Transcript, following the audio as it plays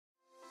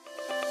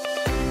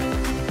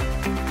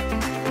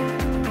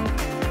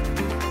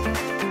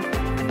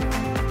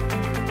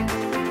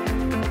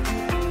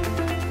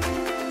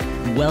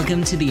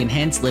Welcome to the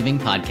Enhanced Living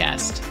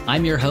Podcast.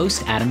 I'm your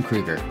host, Adam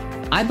Kruger.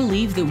 I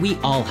believe that we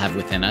all have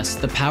within us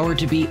the power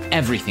to be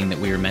everything that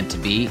we are meant to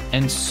be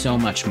and so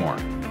much more.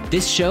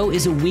 This show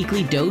is a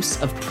weekly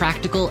dose of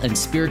practical and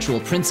spiritual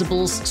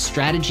principles,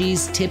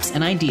 strategies, tips,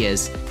 and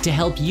ideas to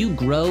help you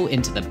grow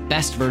into the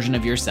best version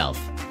of yourself.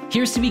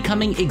 Here's to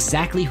becoming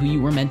exactly who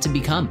you were meant to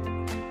become.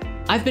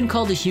 I've been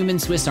called a human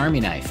Swiss Army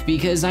knife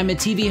because I'm a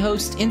TV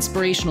host,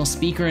 inspirational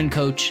speaker and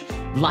coach,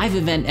 live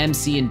event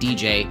MC and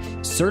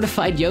DJ,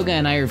 certified yoga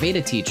and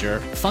Ayurveda teacher,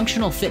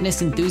 functional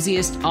fitness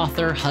enthusiast,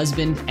 author,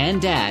 husband,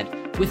 and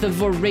dad with a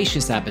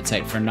voracious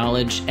appetite for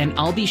knowledge, and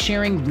I'll be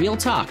sharing real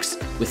talks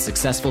with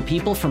successful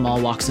people from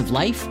all walks of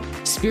life,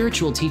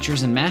 spiritual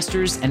teachers and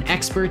masters, and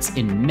experts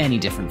in many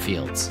different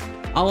fields.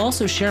 I'll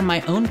also share my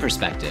own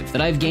perspective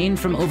that I've gained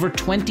from over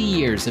 20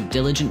 years of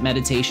diligent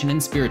meditation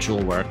and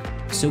spiritual work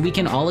so we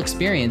can all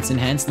experience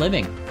enhanced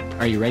living.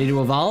 Are you ready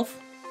to evolve?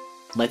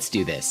 Let's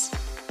do this.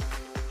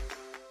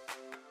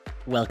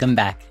 Welcome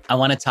back. I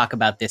want to talk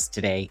about this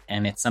today,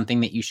 and it's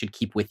something that you should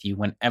keep with you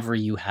whenever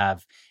you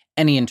have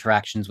any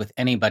interactions with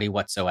anybody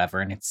whatsoever,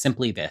 and it's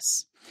simply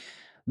this.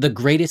 The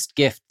greatest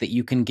gift that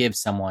you can give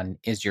someone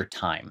is your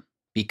time.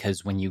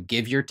 Because when you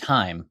give your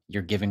time,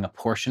 you're giving a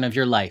portion of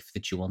your life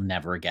that you will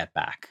never get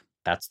back.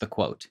 That's the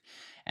quote.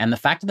 And the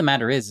fact of the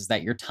matter is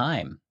that your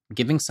time,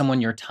 giving someone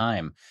your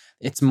time,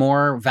 it's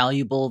more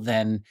valuable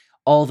than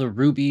all the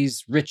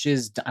rubies,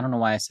 riches, I don't know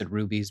why I said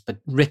rubies, but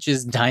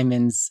riches,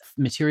 diamonds,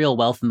 material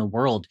wealth in the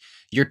world.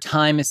 Your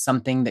time is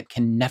something that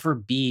can never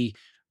be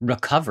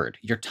recovered.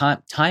 Your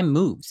time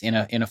moves in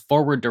a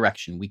forward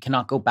direction. We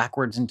cannot go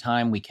backwards in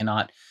time.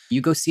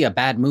 You go see a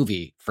bad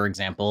movie, for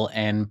example,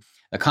 and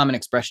a common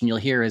expression you'll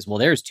hear is, well,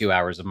 there's 2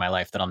 hours of my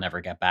life that I'll never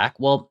get back.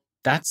 Well,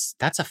 that's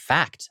a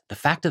fact. The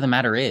fact of the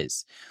matter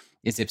is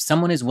if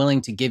someone is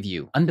willing to give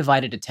you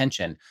undivided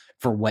attention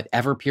for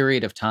whatever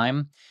period of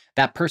time,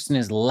 that person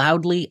is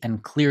loudly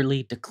and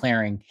clearly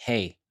declaring,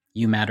 hey,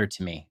 you matter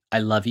to me. I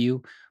love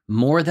you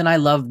more than I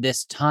love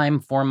this time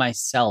for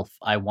myself.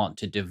 I want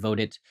to devote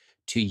it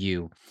to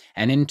you.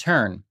 And in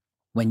turn,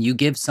 when you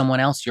give someone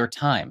else your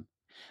time,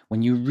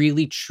 when you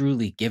really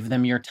truly give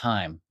them your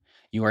time,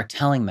 you are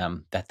telling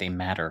them that they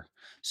matter.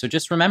 So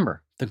just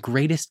remember, the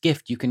greatest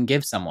gift you can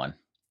give someone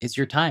is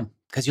your time,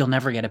 because you'll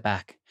never get it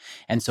back.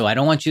 And so I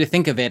don't want you to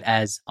think of it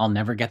as, I'll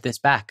never get this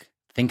back.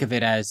 Think of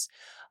it as,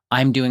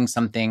 I'm doing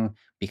something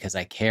because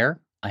I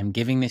care. I'm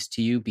giving this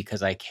to you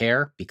because I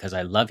care, because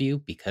I love you,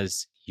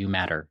 because you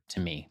matter to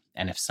me.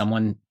 And if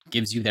someone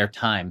gives you their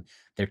time,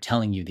 they're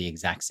telling you the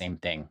exact same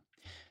thing.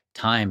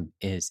 Time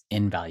is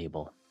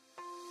invaluable.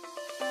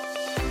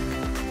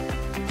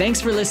 Thanks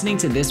for listening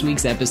to this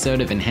week's episode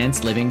of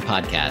Enhanced Living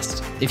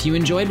Podcast. If you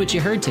enjoyed what you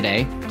heard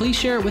today, please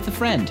share it with a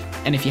friend.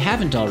 And if you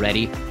haven't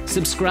already,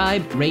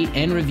 subscribe, rate,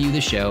 and review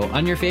the show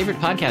on your favorite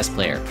podcast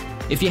player.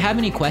 If you have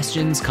any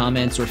questions,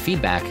 comments, or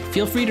feedback,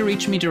 feel free to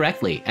reach me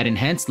directly at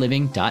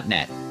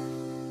enhancedliving.net.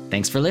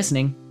 Thanks for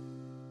listening.